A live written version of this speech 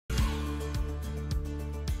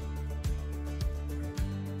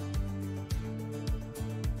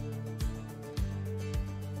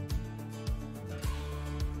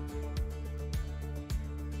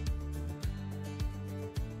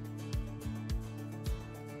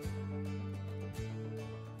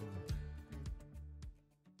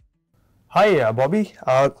Hi, Bobby.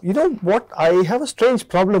 You know what? I have a strange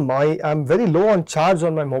problem. I am very low on charge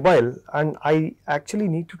on my mobile and I actually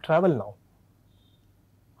need to travel now.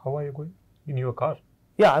 How are you going? In your car?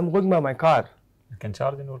 Yeah, I'm going by my car. You can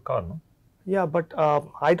charge in your car, no? Yeah, but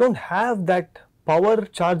I don't have that power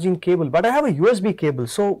charging cable, but I have a USB cable.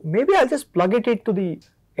 So maybe I'll just plug it into the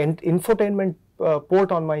infotainment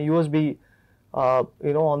port on my USB,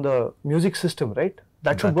 on the music system, right?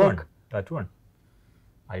 That should work. That one.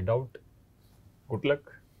 I doubt. Good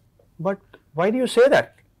luck. But why do you say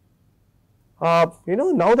that?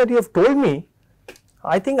 Now that you have told me,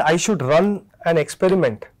 I think I should run an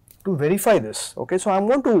experiment to verify this. Okay, so I'm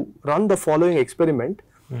going to run the following experiment,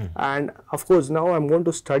 and of course now I'm going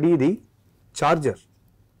to study the charger.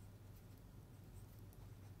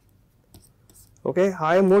 Okay,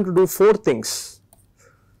 I am going to do 4 things.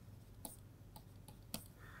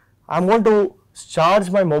 I'm going to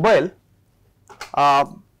charge my mobile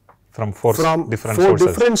from 4 different four sources.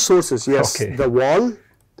 Different sources, yes. Okay.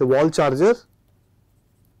 The wall charger.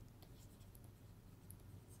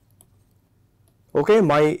 Okay,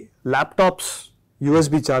 my laptop's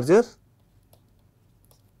USB charger.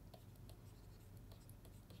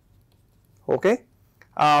 Okay,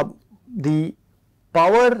 the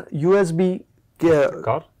power USB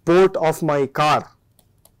port of my car.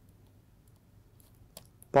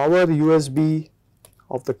 Power USB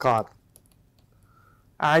of the car.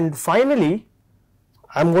 And finally,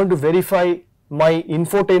 I'm going to verify my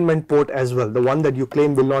infotainment port as well, the one that you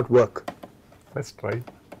claim will not work. Let's try.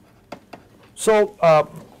 So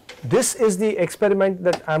this is the experiment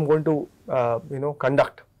that I'm going to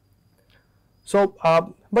conduct. So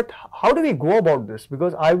but how do we go about this?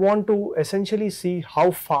 Because I want to essentially see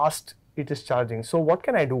how fast it is charging. So what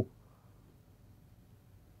can I do?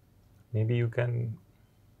 Maybe you can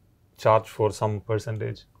charge for some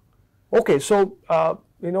percentage. Okay, so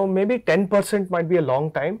maybe 10% might be a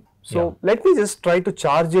long time. So let me just try to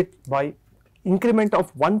charge it by increment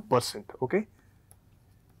of 1%. Okay.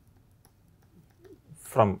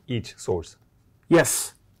 From each source.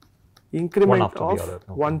 Yes, increment of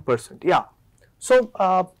 1%. Yeah. So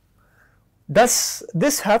does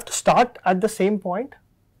this have to start at the same point?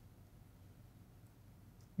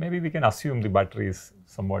 Maybe we can assume the battery is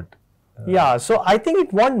somewhat. Yeah, so I think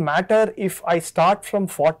it won't matter if I start from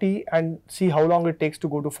 40 and see how long it takes to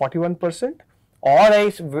go to 41%, or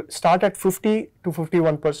I start at 50 to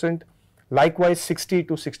 51%, likewise 60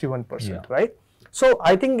 to 61%, right? So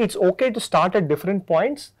I think it's okay to start at different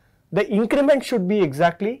points. The increment should be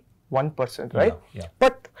exactly 1%, right? Yeah.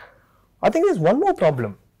 But I think there's one more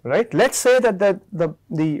problem, right? Let's say that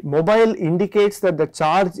the mobile indicates that the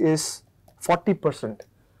charge is 40%.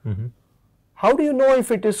 How do you know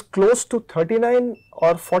if it is close to 39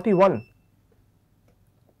 or 41?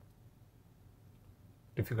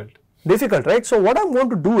 Difficult, right? So what I'm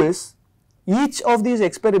going to do is, each of these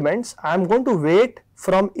experiments, I'm going to wait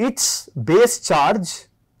from its base charge,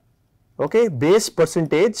 okay, base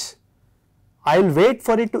percentage. I'll wait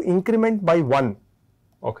for it to increment by 1.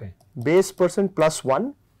 Okay. Base percent plus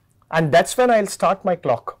 1, and that's when I'll start my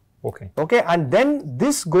clock. Okay. Okay, and then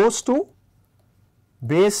this goes to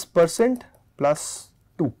base percent plus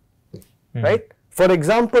 2, right? For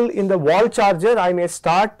example, in the wall charger, I may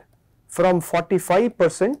start from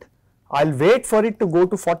 45%, I'll wait for it to go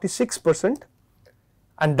to 46%,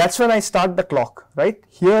 and that's when I start the clock, right?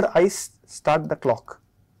 Here I start the clock,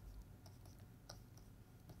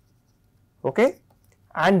 okay?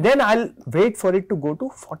 And then I'll wait for it to go to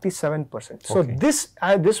 47%. So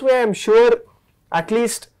this way I'm sure, at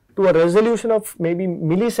least to a resolution of maybe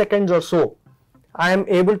milliseconds or so, I am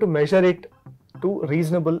able to measure it to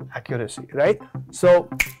reasonable accuracy, right? So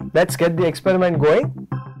let's get the experiment going.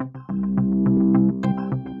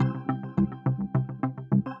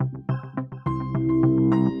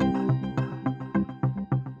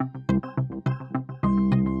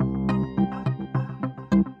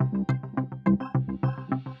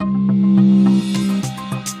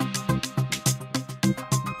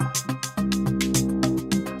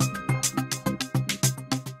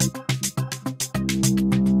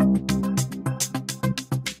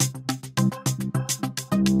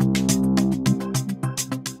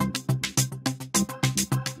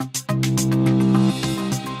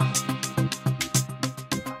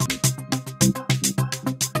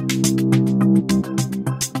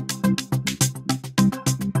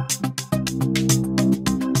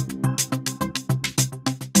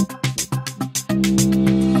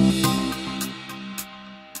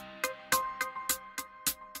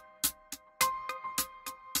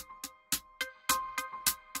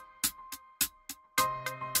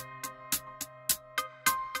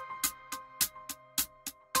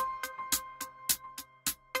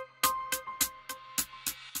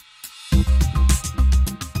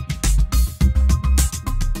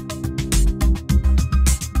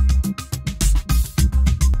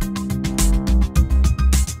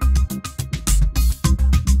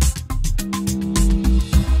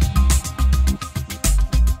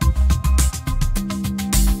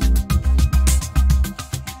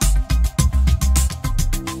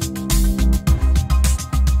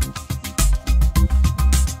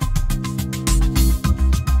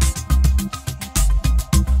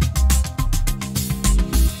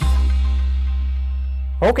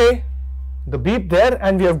 Okay, the beep there,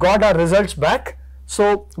 and we have got our results back.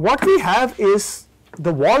 So what we have is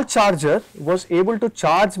the wall charger was able to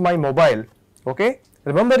charge my mobile. Okay,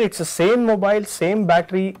 remember it's the same mobile, same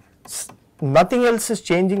battery, nothing else is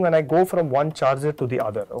changing when I go from one charger to the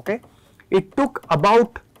other. Okay, it took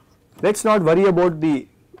about, let's not worry about the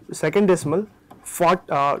second decimal,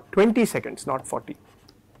 20 seconds, not 40.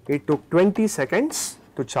 It took 20 seconds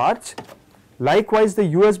to charge. Likewise, the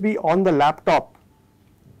USB on the laptop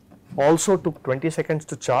also took 20 seconds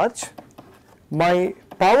to charge. My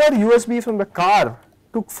power USB from the car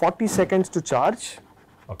took 40 seconds to charge.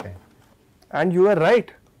 Okay. And you are right.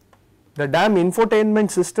 The damn infotainment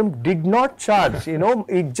system did not charge, you know,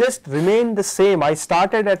 it just remained the same. I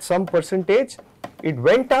started at some percentage, it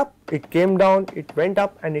went up, it came down, it went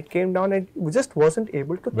up and it came down, and it just wasn't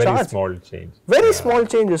able to charge. Very small change. Very small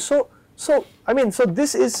changes. So I mean, so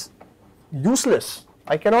this is useless.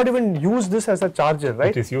 I cannot even use this as a charger, right?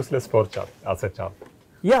 It is useless for charge, as a charge.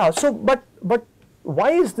 Yeah, so but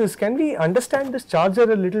why is this? Can we understand this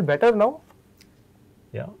charger a little better now?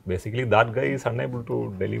 Yeah, basically that guy is unable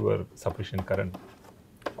to deliver sufficient current.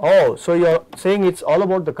 Oh, so you're saying it's all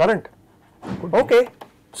about the current. Okay,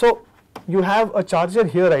 so you have a charger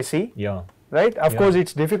here, I see. Yeah. Right? Of course,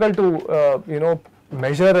 it's difficult to, you know,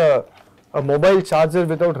 measure a mobile charger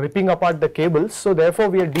without ripping apart the cables. So therefore,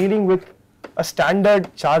 we are dealing with a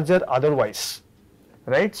standard charger otherwise.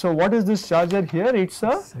 Right? So what is this charger here? It's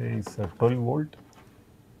a? It's a 12 volt.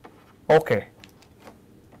 Okay.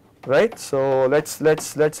 Right? So let's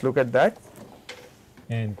look at that.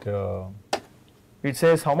 And it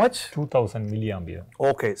says how much? 2000 milliampere.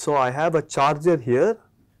 Okay, so I have a charger here.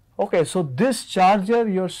 Okay, so this charger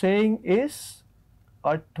you're saying is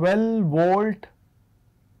a 12 volt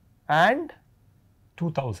and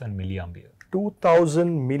 2000 milliampere.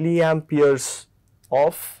 2000 milliamperes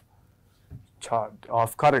of charge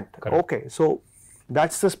of current. Okay, so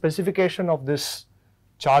that's the specification of this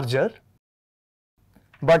charger.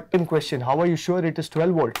 But in question, how are you sure it is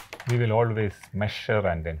 12 volt? We will always measure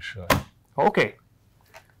and ensure. Okay.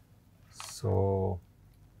 So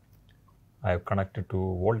I have connected to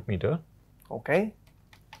voltmeter. Okay.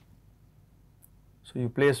 So you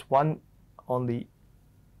place one on the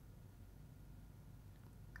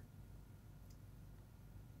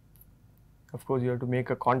of course you have to make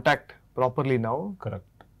a contact properly now. Correct.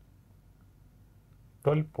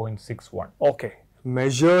 12.61. Okay.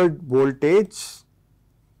 Measured voltage.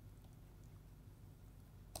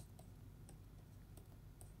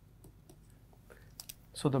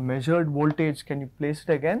 So the measured voltage, can you place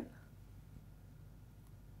it again?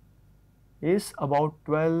 Is about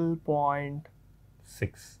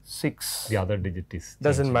 12.6. The other digit is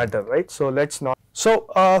doesn't changing. matter, right? So let's not. So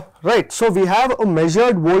right. So we have a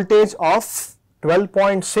measured voltage of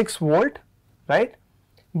 12.6 volt, right?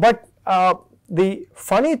 But the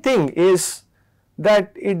funny thing is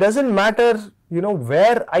that it doesn't matter, you know,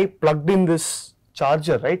 where I plugged in this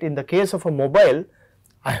charger, right? In the case of a mobile,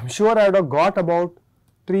 I am sure I would have got about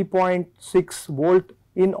 3.6 volt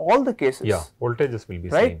in all the cases. Yeah, voltages will be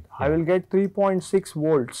right? same. I will get 3.6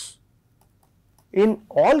 volts in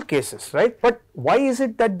all cases, right? But why is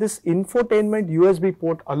it that this infotainment USB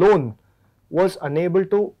port alone was unable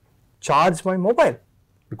to charge my mobile?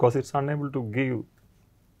 Because it's unable to give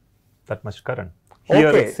that much current.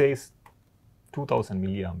 Here it says 2000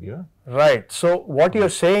 milliampere. Right. So what you're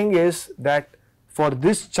saying is that for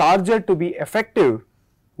this charger to be effective,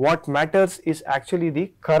 what matters is actually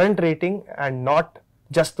the current rating and not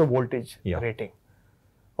just the voltage rating.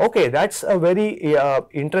 Okay, that's a very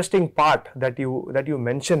interesting part that you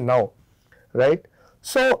mentioned now, right?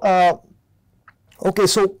 So okay,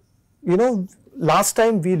 so you know, last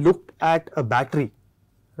time we looked at a battery,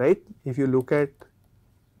 right? If you look at,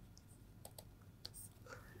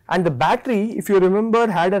 and the battery, if you remember,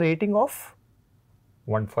 had a rating of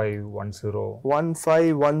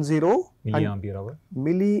 1510 milliampere hour.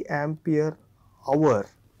 Milliampere hour,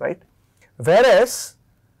 right? Whereas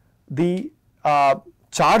the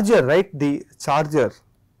charger, right? The charger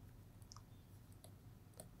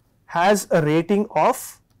has a rating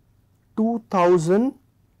of 2000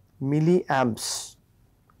 milliamps,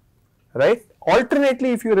 right?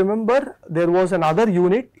 Alternately, if you remember, there was another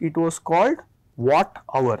unit. It was called watt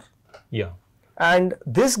hour. Yeah. And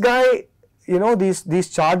this guy, you know, these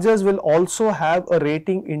chargers will also have a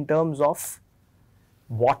rating in terms of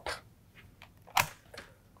watt,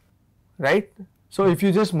 right? So if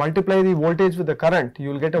you just multiply the voltage with the current, you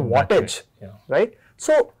will get a wattage, right?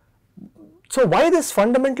 So why this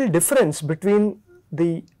fundamental difference between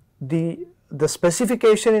the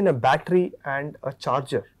specification in a battery and a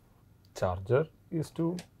charger? Charger is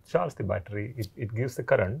to charge the battery, it gives the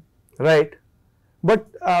current. Right. But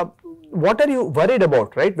what are you worried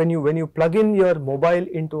about, right? When you plug in your mobile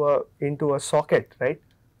into a socket, right?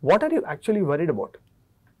 What are you actually worried about?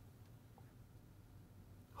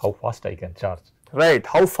 How fast I can charge. Right.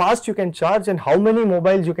 How fast you can charge and how many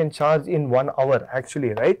mobiles you can charge in 1 hour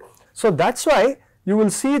actually, right? So that's why you will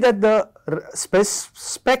see that the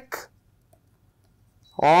spec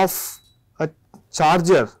of a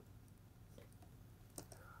charger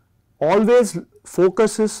always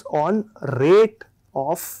focuses on rate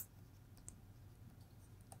of,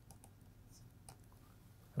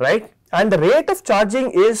 right? And the rate of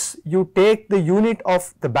charging is you take the unit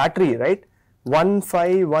of the battery, right?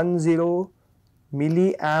 1510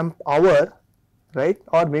 milliamp hour, right?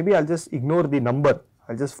 Or maybe I'll just ignore the number,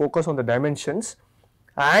 I'll just focus on the dimensions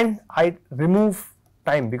and I remove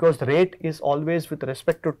time because the rate is always with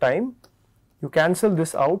respect to time. You cancel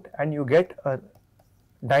this out and you get a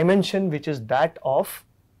dimension which is that of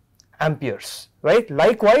amperes, right?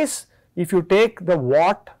 Likewise, if you take the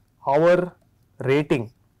watt hour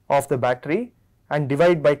rating of the battery and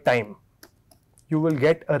divide by time, you will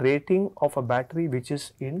get a rating of a battery which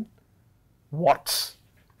is in watts,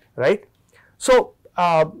 right? So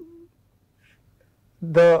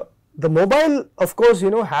the mobile, of course,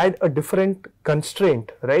 had a different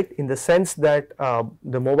constraint, right? In the sense that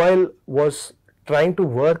the mobile was trying to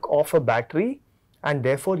work off a battery and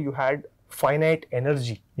therefore you had finite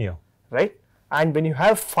energy, right? And when you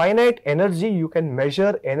have finite energy, you can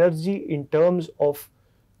measure energy in terms of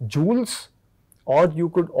joules, or you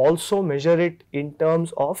could also measure it in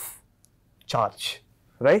terms of charge,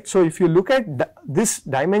 right? So if you look at this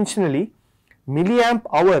dimensionally, milliamp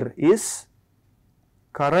hour is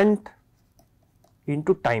current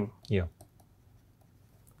into time,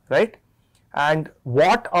 right? And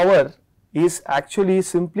watt hour is actually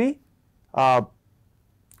simply,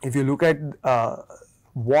 if you look at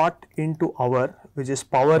watt into hour, which is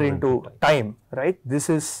power into time, right? This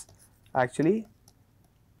is actually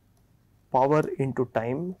power into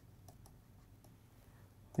time.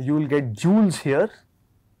 You will get joules here,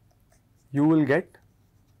 you will get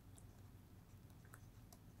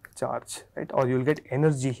charge, right? Or you will get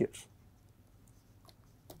energy here,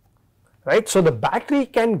 right? So the battery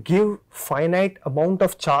can give finite amount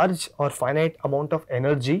of charge or finite amount of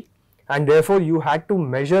energy, and therefore you had to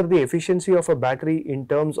measure the efficiency of a battery in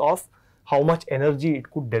terms of how much energy it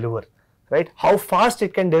could deliver, right? How fast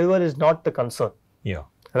it can deliver is not the concern,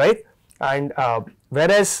 right? And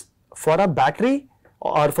whereas for a battery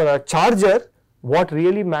or for a charger, what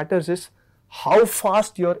really matters is how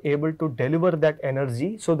fast you are able to deliver that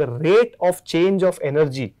energy. So the rate of change of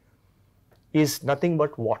energy is nothing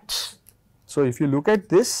but watts. So if you look at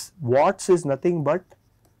this, watts is nothing but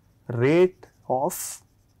rate of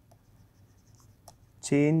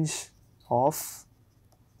change of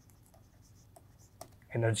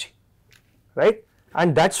energy, right?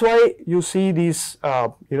 And that's why you see these,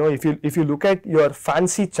 if you look at your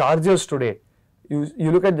fancy chargers today,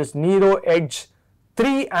 you look at this Nero Edge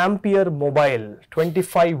 3 ampere mobile,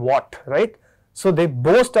 25 watt, right? So they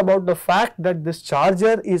boast about the fact that this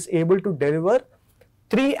charger is able to deliver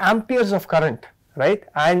 3 amperes of current, right?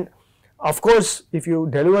 And of course, if you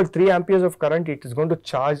deliver 3 amperes of current, it is going to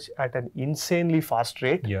charge at an insanely fast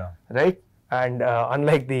rate, right? And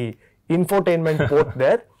unlike the infotainment port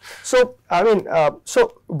there. So, I mean,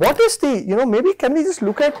 so what is the, maybe can we just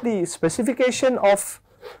look at the specification of,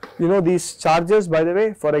 these chargers, by the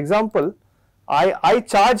way? For example, I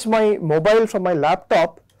charge my mobile from my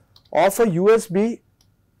laptop off a USB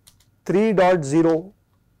 3.0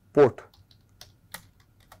 port,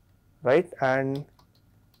 right? And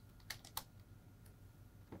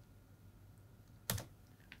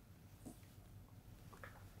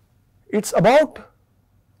it's about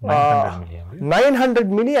 900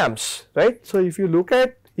 milliamps, right? So if you look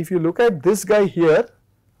at this guy here,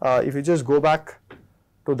 if you just go back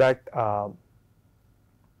to that,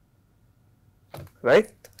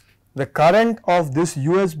 right, the current of this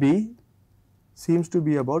USB seems to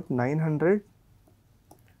be about 900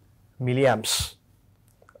 milliamps,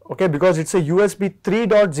 okay, because it's a USB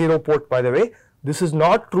 3.0 port, by the way. This is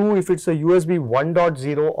not true if it's a USB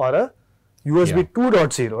 1.0 or a USB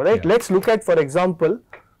 2.0, right? Let's look at, for example,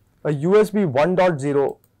 a USB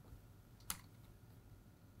 1.0.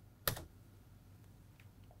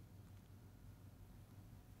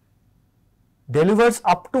 delivers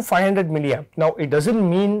up to 500 milliamp. Now, it doesn't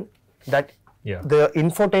mean that the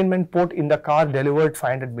infotainment port in the car delivered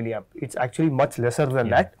 500 milliamp. It's actually much lesser than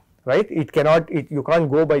that, right? It cannot, you can't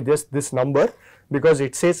go by this number because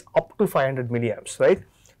it says up to 500 milliamps, right?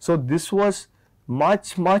 So this was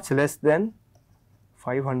much less than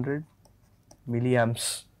 500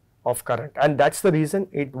 milliamps of current, and that's the reason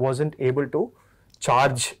it wasn't able to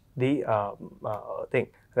charge the thing,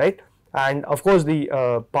 right? And of course the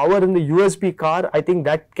power in the USB car, I think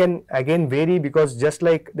that can again vary, because just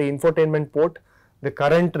like the infotainment port, the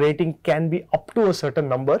current rating can be up to a certain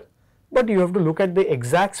number, but you have to look at the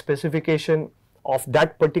exact specification of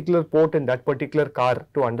that particular port in that particular car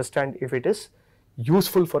to understand if it is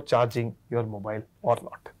useful for charging your mobile or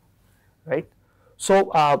not, right?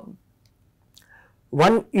 So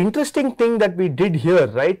one interesting thing that we did here,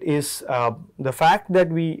 right, is the fact that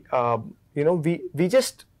we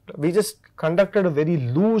just conducted a very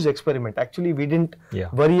loose experiment. Actually, we didn't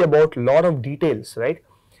worry about a lot of details, right?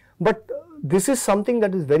 But this is something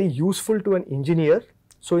that is very useful to an engineer.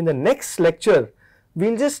 So in the next lecture,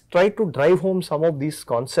 we'll just try to drive home some of these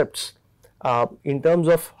concepts in terms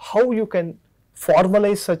of how you can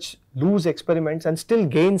formalize such loose experiments and still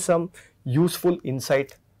gain some useful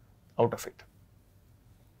insight out of it.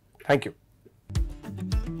 Thank you.